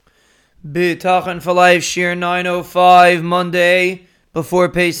Bitachon4life, Shiur 905, Monday before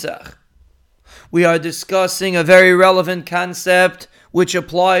Pesach. We are discussing a very relevant concept which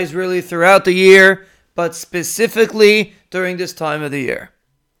applies really throughout the year, but specifically during this time of the year.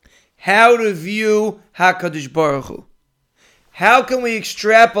 How to view HaKadosh Baruch Hu. How can we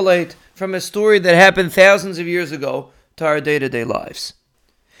extrapolate from a story that happened thousands of years ago to our day-to-day lives?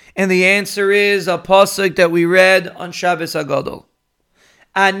 And the answer is a pasuk that we read on Shabbos HaGadol.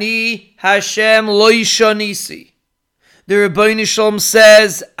 Ani Hashem lo yishanisi. The Rebbeinu Shalom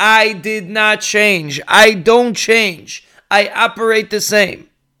says, I did not change. I don't change. I operate the same.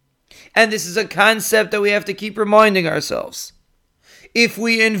 And this is a concept that we have to keep reminding ourselves. If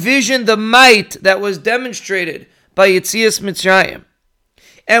we envision the might that was demonstrated by Yetzias Mitzrayim,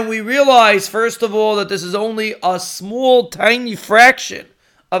 and we realize, first of all, that this is only a small, tiny fraction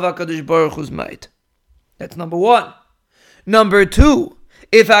of HaKadosh Baruch Hu's might. That's number one. Number two,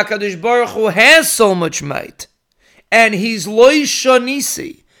 if HaKadosh Baruch Hu has so much might, and he's lo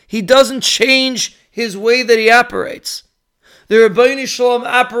yishanisi, he doesn't change his way that he operates. The Rebbeinu Shalom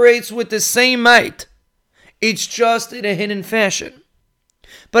operates with the same might. It's just in a hidden fashion.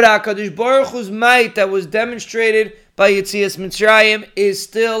 But HaKadosh Baruch Hu's might that was demonstrated by Yetzias Mitzrayim is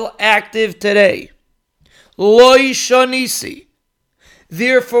still active today. Lo yishanisi.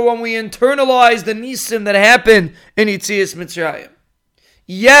 Therefore, when we internalize the nisim that happened in Yetzias Mitzrayim,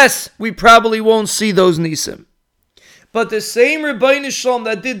 yes, we probably won't see those nisim. But the same Rebbeinu Shalom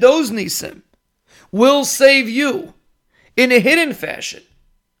that did those nisim will save you in a hidden fashion,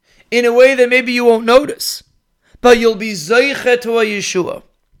 in a way that maybe you won't notice, but you'll be zeicha to a Yeshua.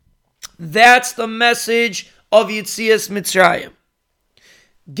 That's the message of Yetzias Mitzrayim.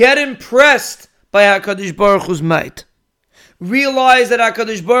 Get impressed by HaKadosh Baruch Hu's might. Realize that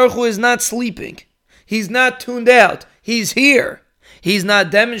HaKadosh Baruch Hu is not sleeping. He's not tuned out. He's here. He's not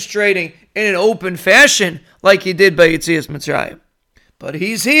demonstrating in an open fashion like he did by Yetzias Mitzrayim. But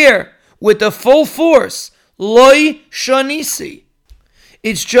he's here with the full force. Loi shanisi.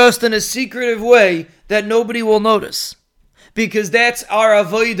 It's just in a secretive way that nobody will notice. Because that's our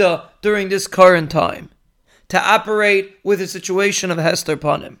avodah during this current time. To operate with a situation of Hester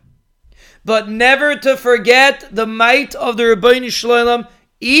Panim. But never to forget the might of the Rebbeinu Shalom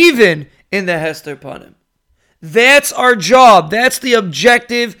even in the Hester Panim. That's our job. That's the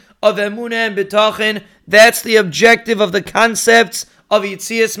objective of Emunah and Bitachon. That's the objective of the concepts of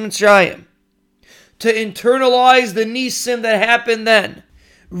Yetzias Mitzrayim. To internalize the nisim that happened then.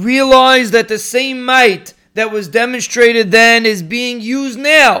 Realize that the same might that was demonstrated then is being used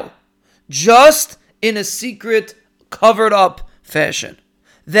now. Just in a secret, covered up fashion.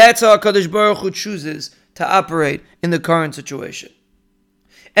 That's how HaKadosh Baruch Hu chooses to operate in the current situation.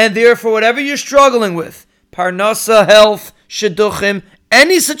 And therefore, whatever you're struggling with, parnasa, health, shidduchim,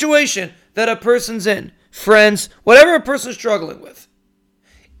 any situation that a person's in, friends, whatever a person's struggling with,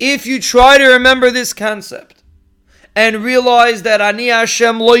 if you try to remember this concept and realize that Ani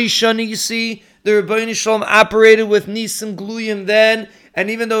Hashem lo yishanisi, the Rebbeinu Shalom operated with nisim gluyim then, and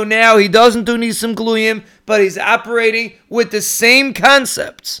even though now he doesn't do nisim gluyim, but he's operating with the same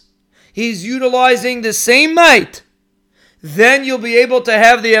concepts, he's utilizing the same might, then you'll be able to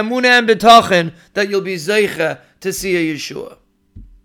have the emunah and bitachon that you'll be zeicha to see a Yeshua.